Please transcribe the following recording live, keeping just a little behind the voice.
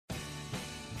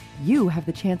you have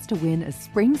the chance to win a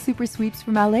spring super sweeps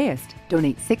from LAist.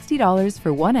 Donate $60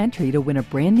 for one entry to win a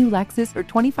brand new Lexus or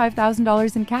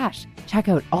 $25,000 in cash. Check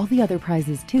out all the other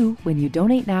prizes too when you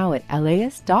donate now at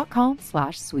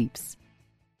laist.com/sweeps.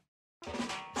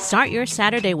 Start your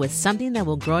Saturday with something that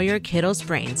will grow your kiddos'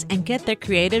 brains and get their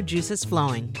creative juices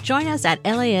flowing. Join us at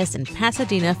LAist in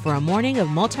Pasadena for a morning of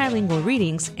multilingual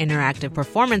readings, interactive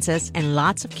performances, and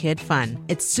lots of kid fun.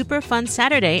 It's Super Fun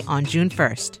Saturday on June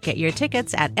 1st. Get your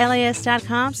tickets at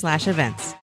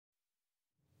laist.com/events.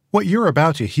 What you're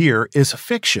about to hear is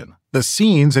fiction. The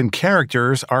scenes and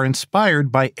characters are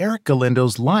inspired by Eric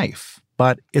Galindo's life,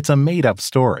 but it's a made-up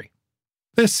story.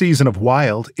 This season of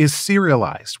Wild is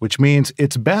serialized, which means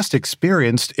it's best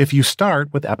experienced if you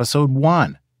start with episode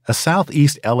 1, a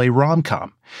Southeast LA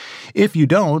rom-com. If you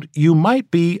don't, you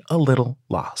might be a little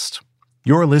lost.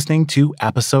 You're listening to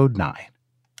episode 9,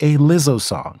 a Lizzo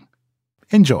Song.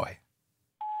 Enjoy.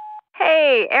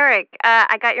 Hey, Eric,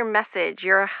 I got your message.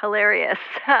 You're hilarious.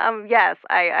 Yes,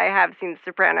 I have seen The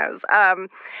Sopranos.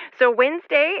 So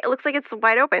Wednesday, it looks like it's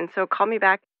wide open, so call me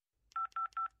back.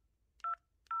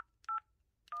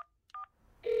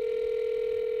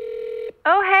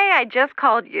 Oh, hey, I just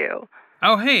called you.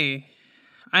 Oh, hey.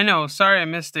 I know. Sorry I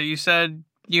missed it. You said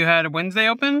you had a Wednesday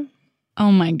open?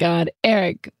 Oh, my God.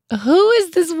 Eric, who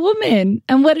is this woman?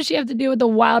 And what does she have to do with the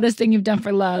wildest thing you've done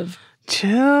for love?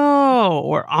 Chill.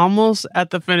 We're almost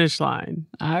at the finish line.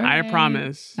 All right. I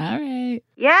promise. All right.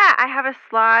 Yeah, I have a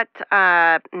slot.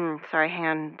 Sorry, hang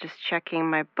on. Just checking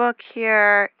my book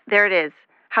here. There it is.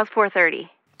 How's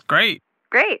 4:30? Great.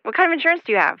 Great. What kind of insurance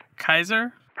do you have?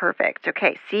 Kaiser? Perfect.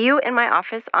 Okay, see you in my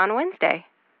office on Wednesday.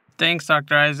 Thanks,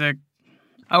 Dr. Isaac.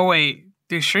 Oh, wait.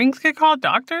 Do shrinks get called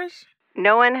doctors?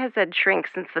 No one has said shrink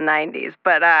since the 90s,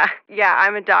 but yeah,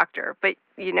 I'm a doctor. But,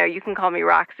 you can call me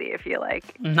Roxy if you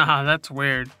like. Nah, that's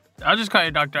weird. I'll just call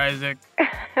you Dr. Isaac.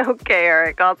 Okay,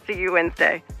 Eric. I'll see you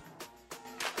Wednesday.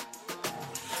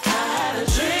 I had a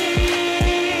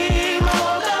dream. I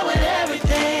woke up with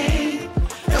everything.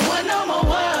 And what no more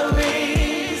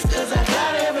worries. 'Cause I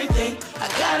got everything. I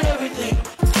got everything.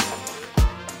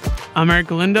 I'm Eric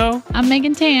Galindo. I'm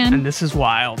Megan Tan. And this is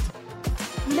Wild.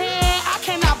 Man, I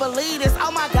cannot believe this.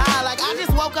 Oh my God. Like, I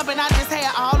just woke up and I just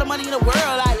had all the money in the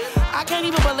world. Like, I can't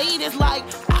even believe this. Like,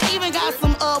 I even got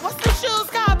some, what's the shoes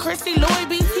called? Christy, Louis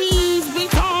VCs,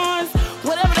 Vuittons,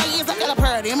 whatever that is. I got a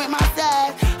pair of them at my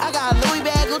side. I got a Louis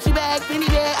bag, Gucci bag, Fendi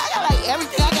bag. I got like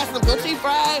everything. I got some Gucci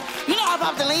frames. You know, I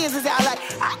popped the lenses out. Like,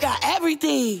 I got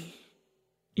everything.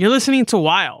 You're listening to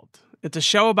Wild. It's a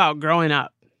show about growing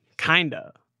up.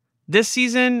 Kinda. This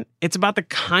season, it's about the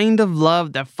kind of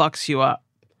love that fucks you up,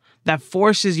 that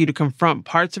forces you to confront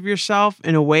parts of yourself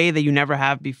in a way that you never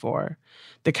have before.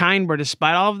 The kind where,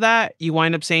 despite all of that, you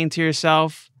wind up saying to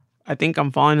yourself, I think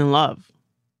I'm falling in love.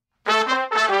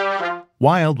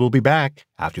 Wild will be back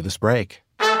after this break.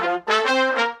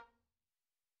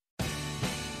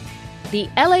 The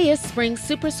LAist Spring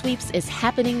Super Sweeps is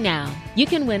happening now. You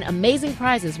can win amazing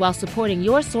prizes while supporting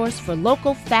your source for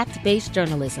local fact-based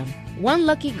journalism. One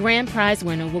lucky grand prize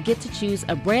winner will get to choose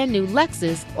a brand new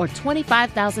Lexus or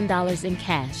 $25,000 in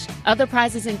cash. Other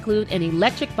prizes include an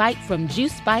electric bike from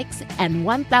Juice Bikes and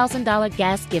 $1,000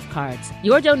 gas gift cards.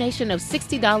 Your donation of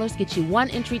 $60 gets you one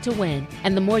entry to win,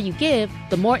 and the more you give,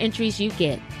 the more entries you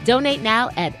get. Donate now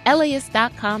at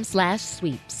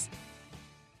laist.com/sweeps.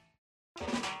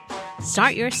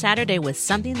 Start your Saturday with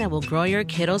something that will grow your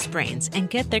kiddos' brains and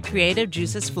get their creative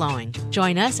juices flowing.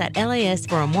 Join us at LAist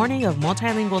for a morning of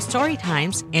multilingual story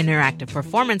times, interactive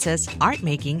performances, art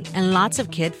making, and lots of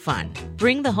kid fun.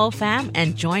 Bring the whole fam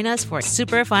and join us for a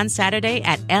super fun Saturday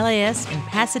at LAist in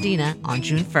Pasadena on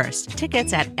June 1st.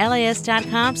 Tickets at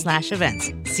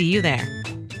laist.com/events. See you there.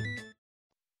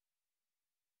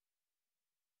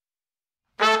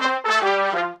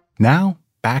 Now,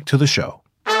 back to the show.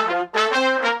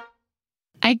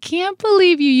 I can't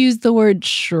believe you used the word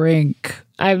shrink.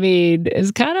 I mean,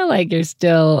 it's kind of like you're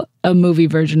still a movie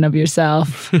version of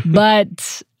yourself,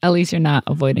 but at least you're not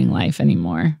avoiding life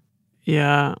anymore.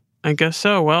 Yeah, I guess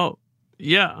so. Well,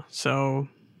 yeah, so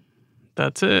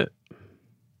that's it.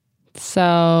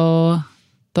 So,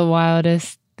 the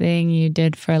wildest thing you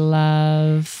did for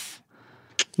love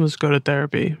was go to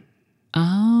therapy.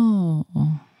 Oh.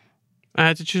 I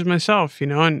had to choose myself,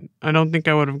 and I don't think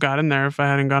I would have gotten there if I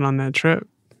hadn't gone on that trip.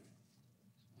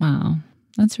 Wow.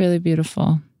 That's really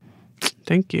beautiful.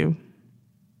 Thank you.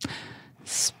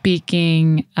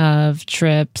 Speaking of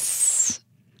trips,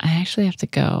 I actually have to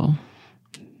go.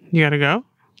 You gotta go?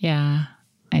 Yeah,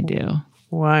 I do.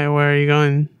 Why? Where are you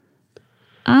going?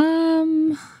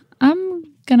 I'm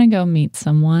gonna go meet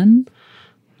someone.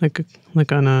 Like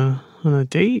on a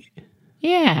date?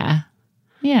 Yeah.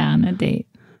 Yeah, on a date.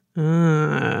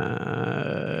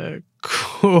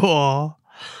 Cool.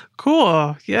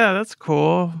 Cool. Yeah, that's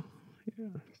cool.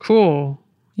 Cool.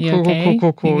 You cool, okay?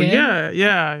 Cool. You good?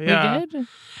 Yeah. You good?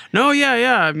 No,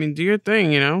 yeah. I mean, do your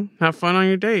thing, Have fun on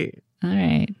your date. All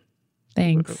right.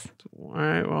 Thanks. All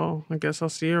right, well, I guess I'll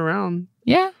see you around.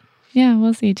 Yeah. Yeah,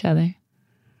 we'll see each other.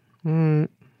 All right.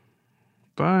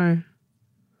 Bye.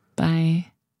 Bye.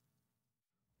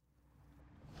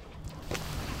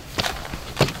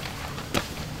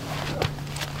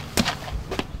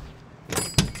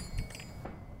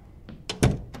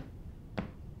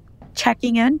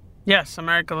 Checking in? Yes, I'm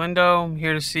Eric Galindo. I'm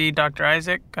here to see Dr.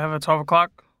 Isaac. I have a 12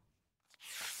 o'clock.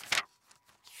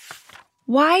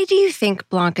 Why do you think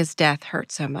Blanca's death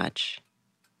hurt so much?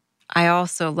 I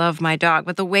also love my dog,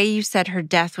 but the way you said her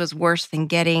death was worse than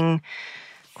getting,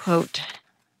 quote,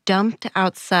 dumped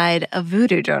outside of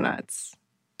Voodoo Donuts.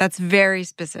 That's very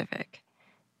specific.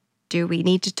 Do we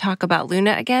need to talk about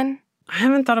Luna again? I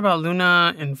haven't thought about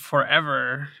Luna in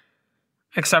forever.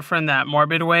 Except for in that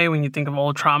morbid way when you think of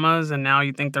old traumas and now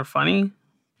you think they're funny.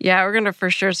 Yeah, we're going to for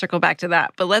sure circle back to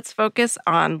that. But let's focus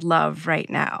on love right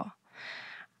now.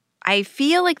 I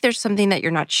feel like there's something that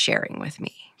you're not sharing with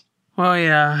me. Well,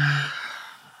 yeah.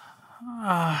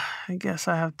 I guess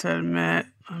I have to admit,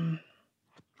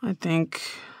 I think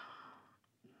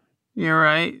you're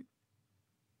right.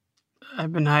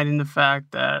 I've been hiding the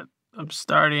fact that I'm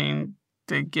starting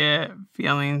to get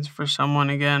feelings for someone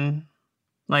again.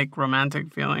 Like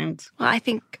romantic feelings. Well, I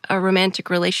think a romantic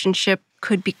relationship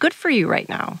could be good for you right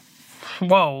now.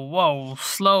 Whoa,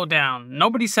 slow down.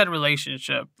 Nobody said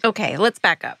relationship. Okay, let's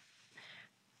back up.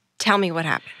 Tell me what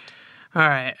happened. All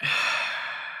right.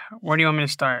 Where do you want me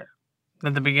to start?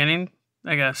 At the beginning?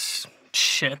 I guess.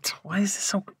 Shit. Why is this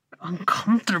so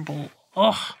uncomfortable?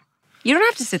 Ugh. You don't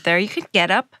have to sit there. You can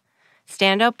get up,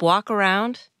 stand up, walk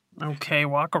around. Okay,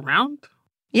 walk around?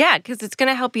 Yeah, because it's going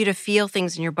to help you to feel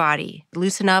things in your body.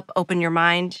 Loosen up, open your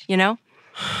mind,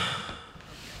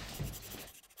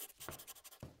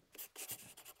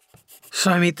 So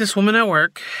I meet this woman at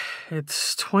work.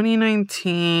 It's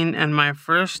 2019, and my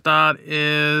first thought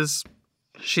is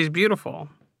she's beautiful.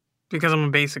 Because I'm a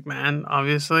basic man,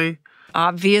 obviously.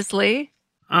 Obviously.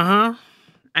 Uh-huh.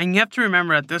 And you have to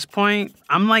remember at this point,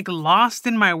 I'm like lost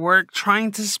in my work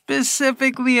trying to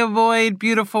specifically avoid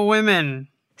beautiful women.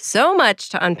 So much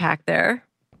to unpack there,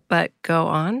 but go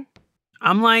on.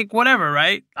 I'm like, whatever,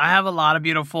 right? I have a lot of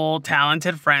beautiful,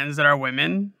 talented friends that are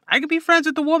women. I could be friends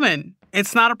with a woman.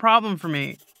 It's not a problem for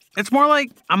me. It's more like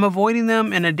I'm avoiding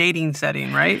them in a dating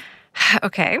setting, right?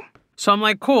 Okay. So I'm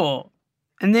like, cool.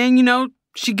 And then,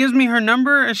 she gives me her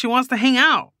number and she wants to hang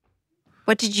out.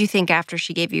 What did you think after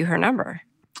she gave you her number?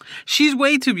 She's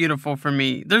way too beautiful for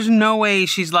me. There's no way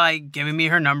she's like giving me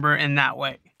her number in that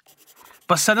way.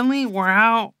 But suddenly we're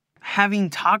out having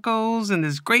tacos and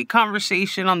this great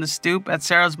conversation on the stoop at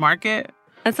Sarah's Market.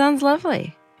 That sounds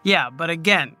lovely. Yeah, but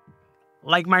again,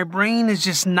 like my brain is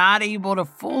just not able to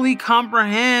fully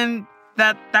comprehend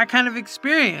that kind of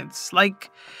experience. Like,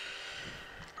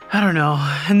 I don't know.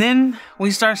 And then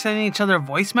we start sending each other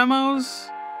voice memos.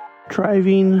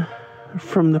 Driving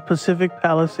from the Pacific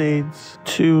Palisades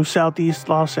to Southeast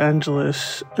Los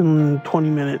Angeles in 20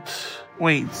 minutes.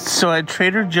 Wait, so at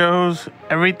Trader Joe's,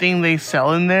 everything they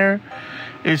sell in there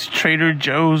is Trader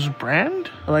Joe's brand?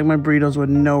 I like my burritos with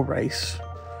no rice.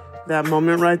 That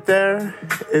moment right there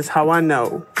is how I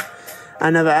know. I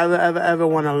never, ever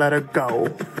want to let her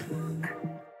go.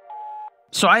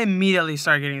 So I immediately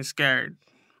start getting scared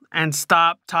and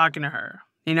stop talking to her,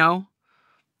 And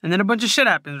then a bunch of shit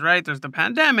happens, right? There's the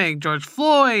pandemic, George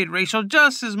Floyd, racial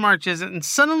justice marches, and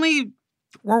suddenly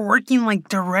we're working like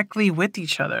directly with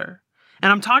each other.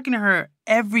 And I'm talking to her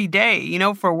every day,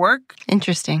 for work.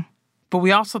 Interesting. But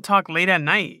we also talk late at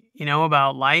night,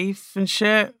 about life and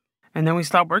shit. And then we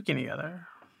stop working together.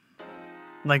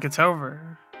 Like it's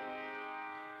over.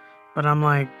 But I'm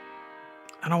like,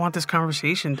 I don't want this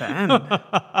conversation to end.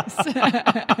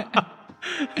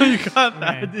 You got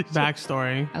that. Okay.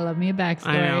 Backstory. I love me a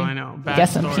backstory. I know. Get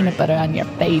some peanut butter on your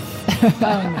face.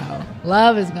 Oh no.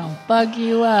 Love is gonna fuck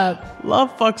you up.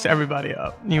 Love fucks everybody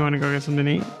up. You want to go get something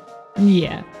to eat?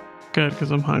 Yeah. Good,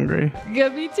 because I'm hungry.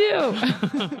 Good, me too.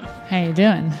 How you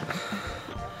doing?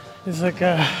 It's like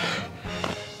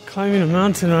climbing a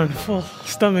mountain on full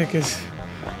stomach is...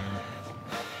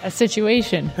 A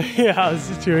situation. Yeah, a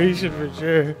situation for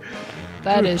sure.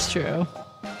 That is true.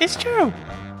 It's true.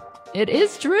 It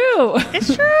is true.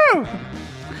 It's true.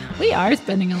 We are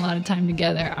spending a lot of time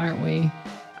together, aren't we?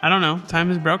 I don't know.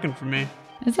 Time is broken for me.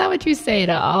 Is that what you say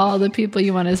to all the people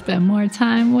you want to spend more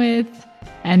time with?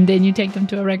 And then you take them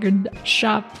to a record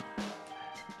shop?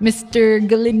 Mr.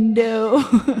 Galindo.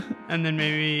 And then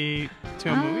maybe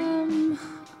to a movie?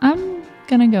 I'm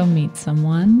gonna go meet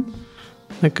someone.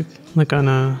 Like on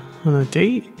a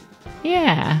date?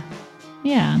 Yeah.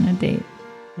 Yeah, on a date.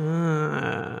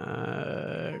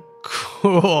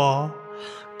 Cool.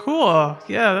 Cool.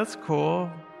 Yeah, that's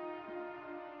cool.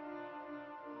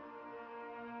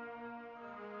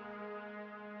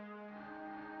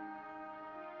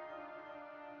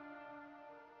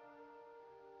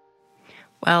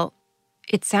 Well,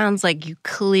 it sounds like you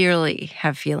clearly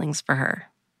have feelings for her.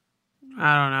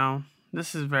 I don't know.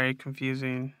 This is very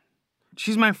confusing.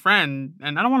 She's my friend,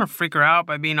 and I don't want to freak her out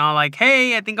by being all like,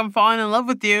 hey, I think I'm falling in love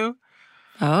with you.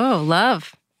 Oh,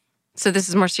 love. So this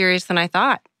is more serious than I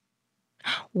thought.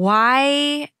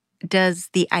 Why does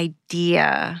the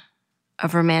idea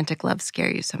of romantic love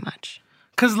scare you so much?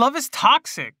 Because love is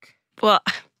toxic. Well,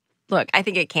 look, I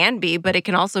think it can be, but it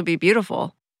can also be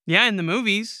beautiful. Yeah, in the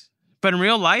movies. But in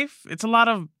real life, it's a lot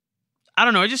of, I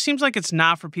don't know, it just seems like it's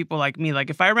not for people like me.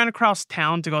 Like, if I ran across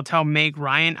town to go tell Meg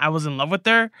Ryan I was in love with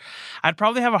her, I'd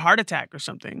probably have a heart attack or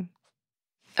something.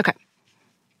 Okay.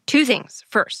 2 things.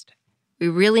 First, we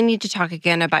really need to talk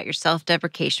again about your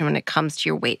self-deprecation when it comes to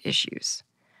your weight issues.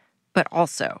 But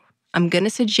also, I'm going to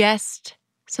suggest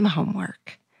some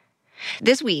homework.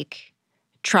 This week,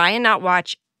 try and not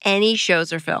watch any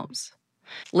shows or films.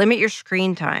 Limit your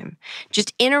screen time.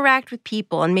 Just interact with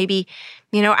people and maybe,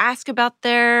 ask about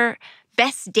their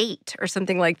best date or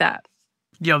something like that.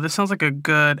 Yo, this sounds like a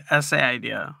good essay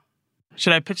idea.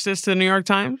 Should I pitch this to the New York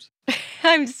Times?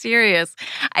 I'm serious.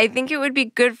 I think it would be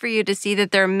good for you to see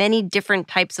that there are many different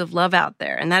types of love out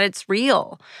there and that it's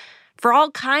real for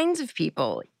all kinds of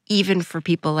people, even for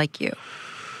people like you.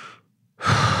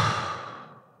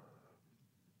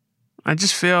 I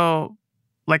just feel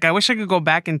like I wish I could go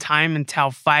back in time and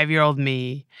tell 5-year-old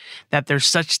me that there's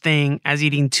such thing as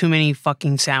eating too many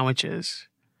fucking sandwiches.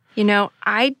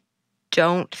 I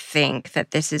don't think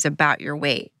that this is about your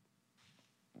weight.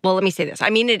 Well, let me say this. I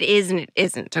mean, it is and it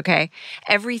isn't, okay?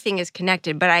 Everything is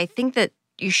connected, but I think that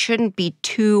you shouldn't be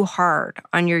too hard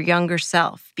on your younger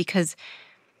self because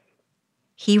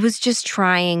he was just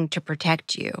trying to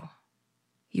protect you.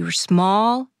 You were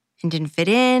small and didn't fit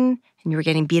in, and you were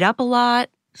getting beat up a lot.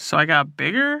 So I got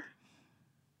bigger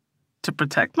to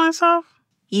protect myself?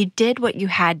 You did what you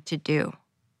had to do.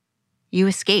 You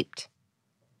escaped.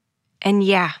 And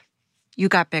yeah, you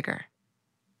got bigger.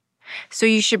 So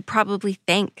you should probably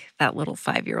thank that little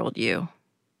 5-year-old you.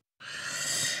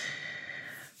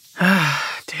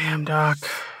 Damn, Doc.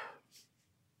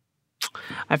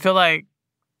 I feel like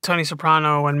Tony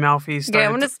Soprano when Malfi started... Okay,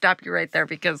 I'm going to stop you right there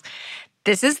because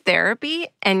this is therapy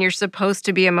and you're supposed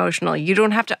to be emotional. You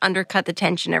don't have to undercut the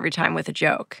tension every time with a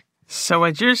joke. So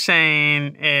what you're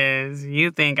saying is you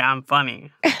think I'm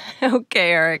funny.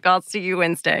 Okay, Eric, I'll see you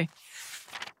Wednesday.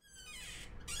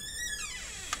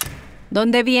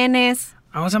 ¿Dónde vienes?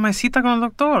 I was at my cita con el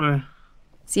doctor.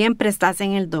 Siempre estás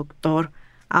en el doctor.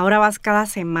 Ahora vas cada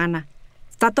semana.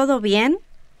 ¿Está todo bien?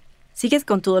 ¿Sigues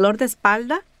con tu dolor de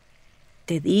espalda?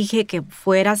 Te dije que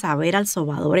fueras a ver al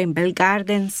sobador en Bell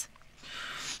Gardens.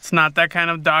 It's not that kind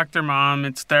of doctor, Mom.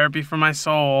 It's therapy for my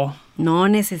soul. No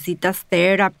necesitas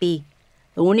therapy.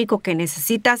 Lo único que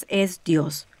necesitas es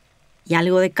Dios. Y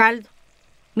algo de caldo.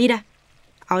 Mira,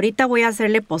 ahorita voy a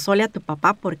hacerle pozole a tu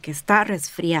papá porque está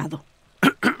resfriado.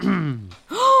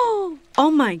 Oh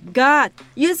my God,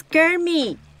 you scared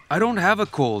me. I don't have a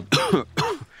cold.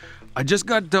 I just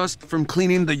got dust from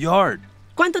cleaning the yard.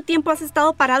 ¿Cuánto tiempo has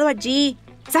estado parado allí?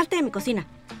 Salte de mi cocina.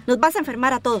 Nos vas a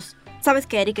enfermar a todos. Sabes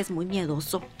que Eric es muy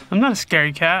miedoso. I'm not a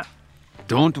scary cat.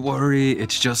 Don't worry,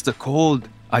 it's just a cold.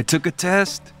 I took a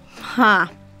test.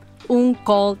 Un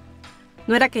cold.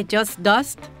 ¿No era que just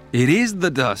dust? It is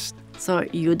the dust. So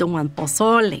you don't want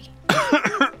pozole.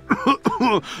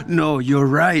 No, you're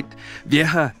right.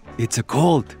 Vieja, it's a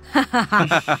cold.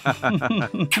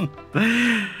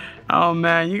 Oh,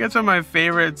 man, you guys are my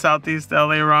favorite Southeast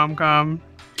LA rom-com.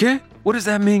 ¿Qué? What does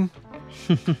that mean?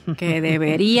 Que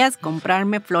deberías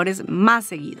comprarme flores más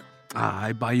seguido.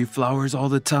 I buy you flowers all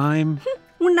the time.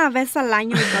 Una vez al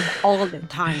año is not all the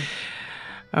time.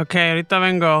 Okay, ahorita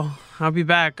vengo. I'll be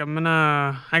back.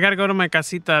 I gotta go to my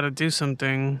casita to do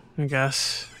something, I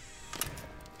guess.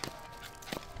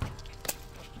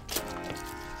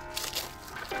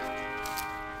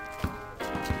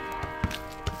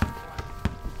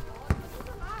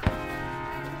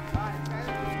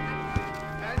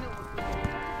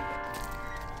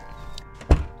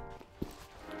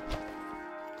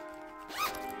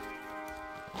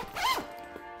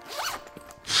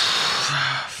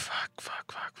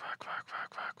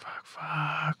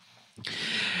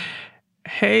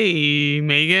 Hey,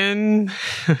 Megan.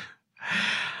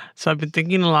 So I've been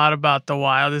thinking a lot about the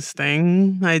wildest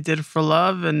thing I did for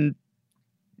love, and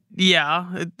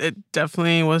yeah, it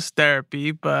definitely was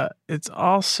therapy, but it's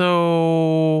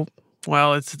also,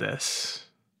 well, it's this.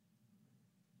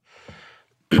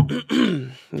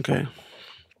 Okay.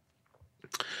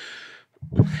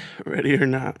 Ready or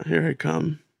not, here I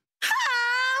come. I'm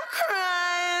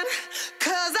crying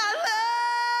 'cause I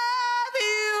love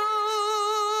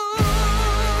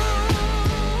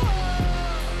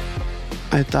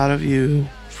you. I thought of you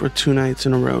for 2 nights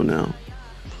in a row now.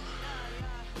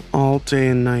 All day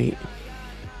and night.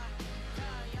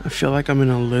 I feel like I'm in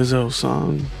a Lizzo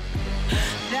song.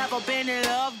 Never been in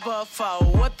love before.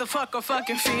 What the fuck are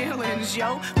fucking feelings,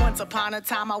 yo? Once upon a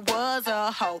time I was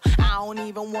a hoe. I don't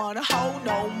even want a hoe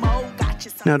no more. Got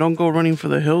you Now, don't go running for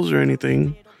the hills or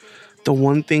anything. The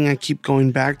one thing I keep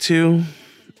going back to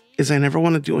is I never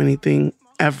want to do anything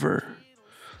ever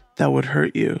that would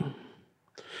hurt you.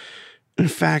 In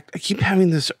fact, I keep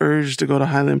having this urge to go to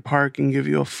Highland Park and give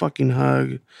you a fucking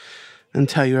hug and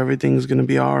tell you everything's gonna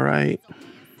be all right.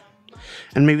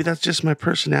 And maybe that's just my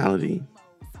personality.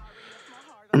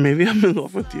 Or maybe I'm in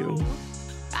love with you.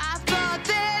 I thought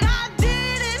that I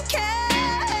didn't care.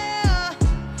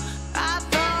 I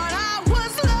thought I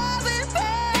was loving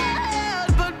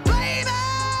bad. But baby,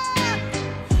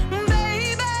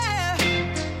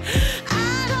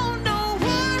 I don't know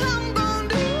what I'm gonna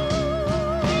do.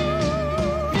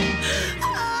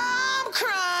 I'm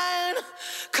crying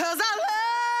 'cause I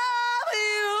love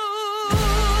you.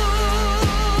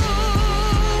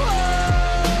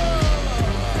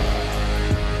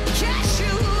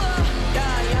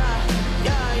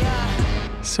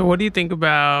 So what do you think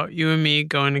about you and me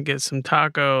going to get some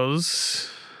tacos,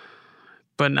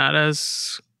 but not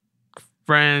as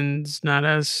friends, not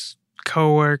as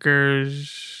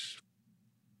coworkers,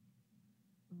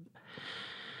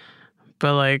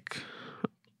 but like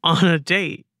on a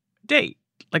date,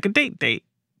 like a date.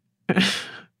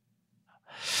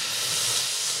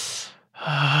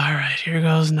 All right, here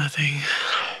goes nothing.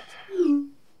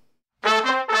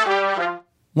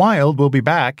 Wild will be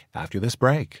back after this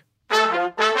break.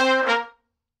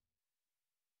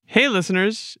 Hey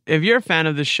listeners, if you're a fan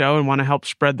of this show and want to help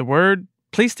spread the word,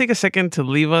 please take a second to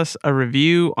leave us a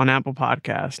review on Apple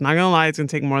Podcasts. Not gonna lie, it's gonna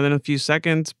take more than a few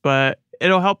seconds, but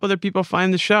it'll help other people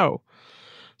find the show.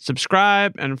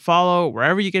 Subscribe and follow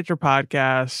wherever you get your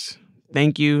podcasts.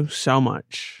 Thank you so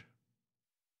much.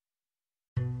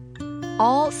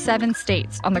 All 7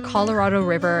 states on the Colorado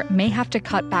River may have to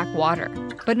cut back water,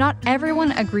 but not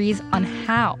everyone agrees on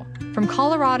how. From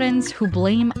Coloradans who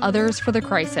blame others for the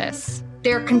crisis.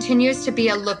 There continues to be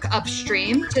a look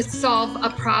upstream to solve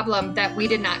a problem that we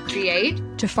did not create.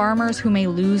 To farmers who may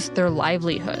lose their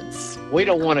livelihoods. We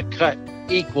don't want to cut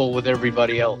equal with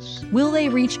everybody else. Will they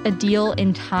reach a deal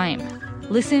in time?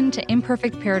 Listen to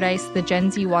Imperfect Paradise, the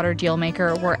Gen Z Water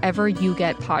Dealmaker, wherever you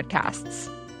get podcasts.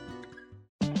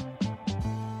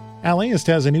 LAist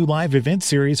has a new live event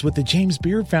series with the James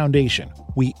Beard Foundation.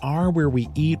 We Are Where We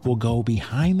Eat will go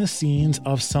behind the scenes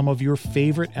of some of your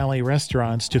favorite LA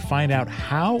restaurants to find out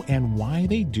how and why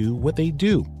they do what they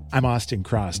do. I'm Austin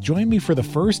Cross. Join me for the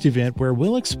first event where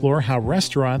we'll explore how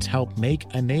restaurants help make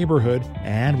a neighborhood,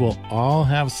 and we'll all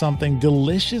have something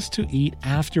delicious to eat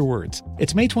afterwards.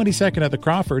 It's May 22nd at the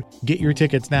Crawford. Get your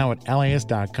tickets now at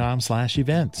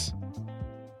LAist.com/events.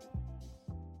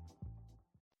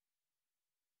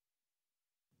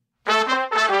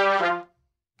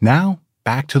 Now,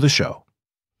 back to the show.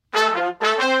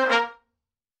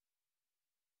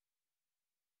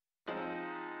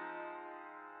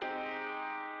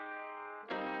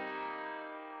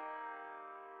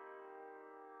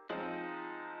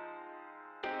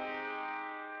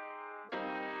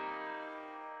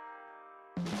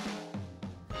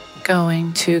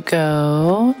 Going to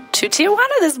go to Tijuana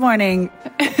this morning.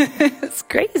 It's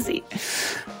crazy.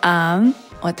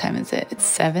 What time is it? It's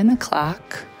 7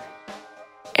 o'clock.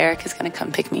 Eric is going to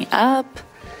come pick me up.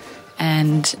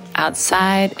 And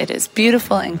outside, it is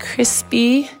beautiful and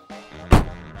crispy.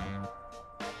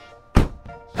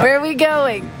 Where are we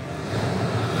going?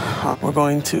 We're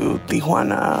going to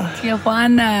Tijuana.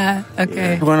 Tijuana.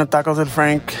 Okay. We're going to Tacos El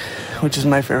Frank, which is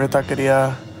my favorite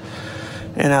taqueria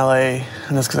in LA.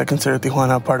 And that's because I consider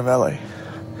Tijuana a part of LA.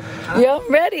 Yo,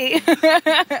 I'm ready.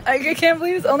 I can't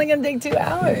believe it's only going to take 2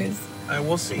 hours.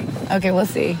 We'll see. Okay, we'll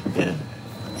see. Yeah.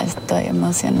 Estoy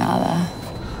emocionada.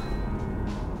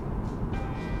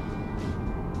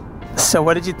 So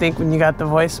what did you think when you got the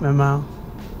voice memo?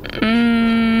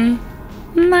 I'm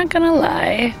not gonna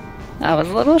lie. I was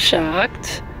a little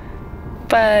shocked.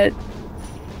 But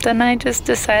then I just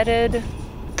decided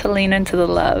to lean into the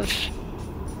love.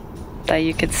 that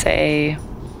you could say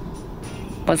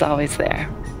was always there?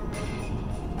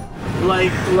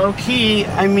 Like, low-key,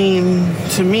 I mean,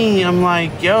 to me, I'm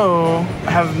like, yo,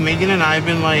 have Megan and I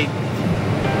been like,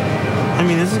 I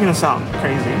mean, this is gonna sound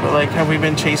crazy, but like, have we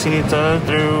been chasing each other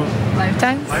through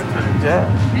lifetimes? Lifetimes, yeah.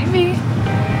 Maybe.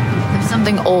 There's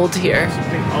something old here.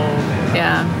 Something old.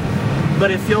 Yeah.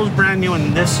 But it feels brand new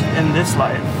in this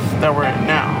life that we're in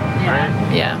now, right?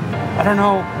 Yeah. I don't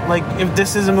know, like, if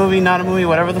this is a movie, not a movie,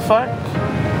 whatever the fuck,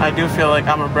 I do feel like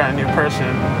I'm a brand new person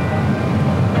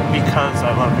because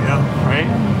I love you, right?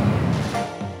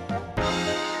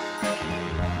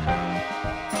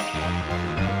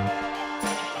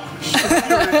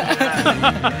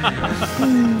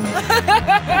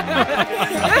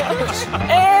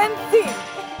 And scene.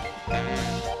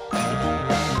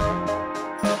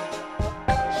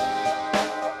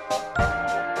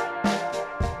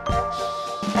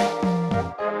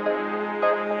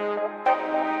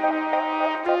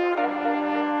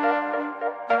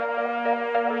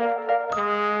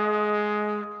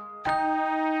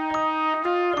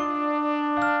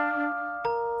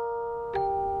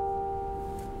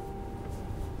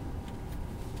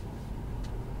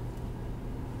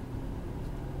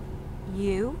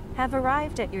 You have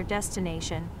arrived at your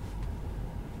destination.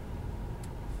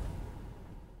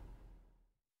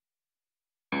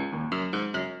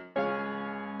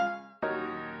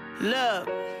 Look,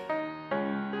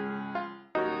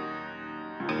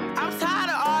 I'm tired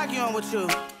of arguing with you.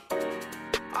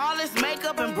 All this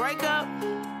makeup and breakup.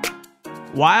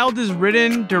 Wild is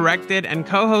written, directed, and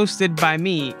co-hosted by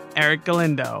me, Eric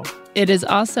Galindo. It is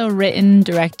also written,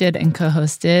 directed, and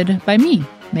co-hosted by me,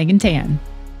 Megan Tan.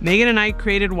 Megan and I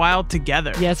created Wild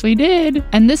together. Yes, we did.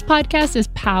 And this podcast is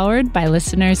powered by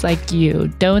listeners like you,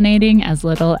 donating as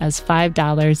little as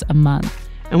 $5 a month.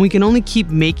 And we can only keep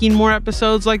making more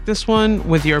episodes like this one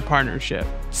with your partnership.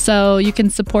 So you can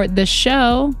support this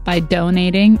show by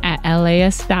donating at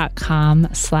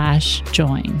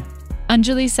laist.com/join.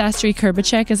 Anjali Sastry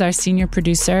Kurbacek is our senior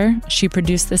producer. She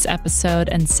produced this episode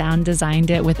and sound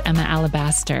designed it with Emma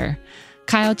Alabaster.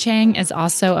 Kyle Chang is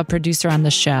also a producer on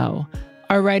the show.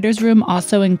 Our writer's room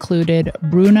also included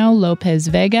Bruno Lopez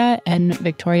Vega and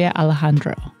Victoria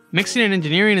Alejandro. Mixing and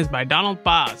engineering is by Donald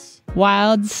Paz.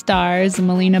 Wild stars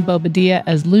Melina Bobadilla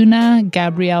as Luna,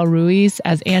 Gabrielle Ruiz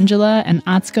as Angela, and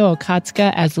Atsuko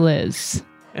Okatsuka as Liz.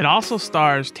 It also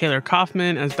stars Taylor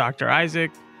Kaufman as Dr.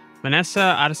 Isaac,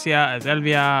 Vanessa Arcia as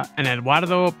Elvia, and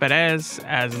Eduardo Perez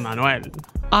as Manuel.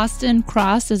 Austin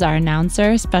Cross is our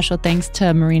announcer. Special thanks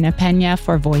to Marina Pena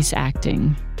for voice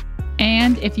acting.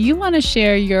 And if you want to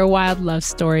share your wild love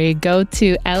story, go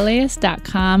to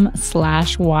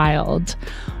laist.com/wild.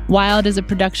 Wild is a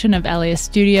production of LAist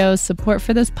Studios. Support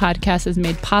for this podcast is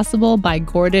made possible by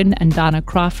Gordon and Donna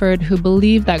Crawford, who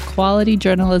believe that quality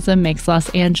journalism makes Los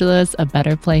Angeles a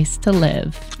better place to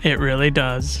live. It really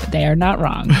does. They are not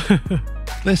wrong.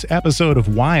 This episode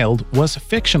of Wild was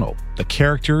fictional. The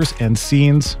characters and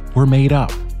scenes were made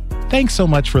up. Thanks so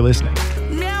much for listening.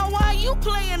 Now why you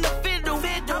playing the fiddle?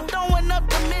 I'm throwing up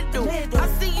the middle. I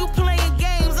see you playing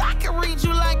games. I can read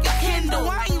you like a Kindle.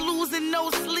 I ain't losing no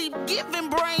sleep, giving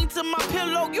brain to my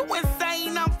pillow. You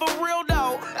insane? I'm for real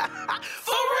though.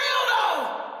 For real though.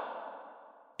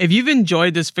 If you've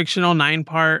enjoyed this fictional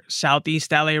 9-part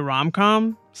Southeast LA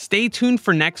rom-com, stay tuned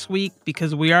for next week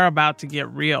because we are about to get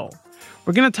real.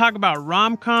 We're going to talk about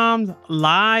rom-coms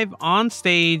live on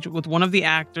stage with one of the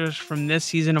actors from this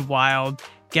season of Wild,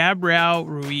 Gabrielle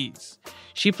Ruiz.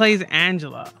 She plays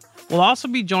Angela. We'll also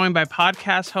be joined by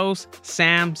podcast host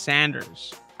Sam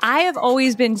Sanders. I have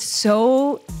always been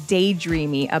so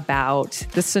daydreamy about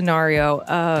the scenario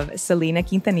of Selena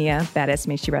Quintanilla, badass,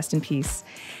 may she rest in peace,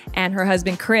 and her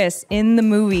husband Chris in the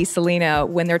movie Selena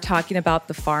when they're talking about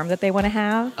the farm that they want to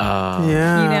have.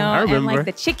 Yeah, you know, I remember. and like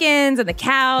the chickens and the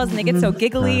cows, and they get so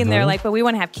giggly, and they're like, "But we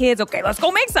want to have kids. Okay, let's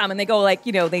go make some." And they go like,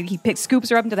 you know, he scoops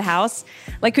her up into the house.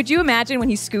 Like, could you imagine when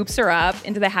he scoops her up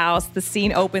into the house? The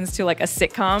scene opens to like a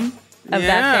sitcom of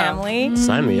that family.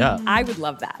 Sign me up. I would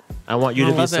love that. I want you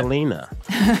to be Selena.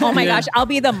 Oh my gosh, I'll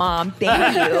be the mom.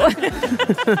 Thank you.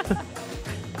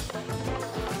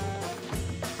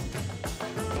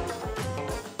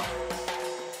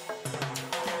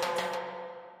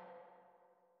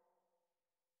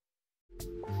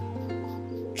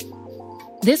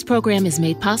 This program is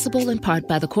made possible in part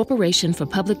by the Corporation for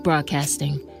Public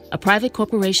Broadcasting, a private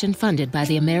corporation funded by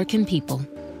the American people.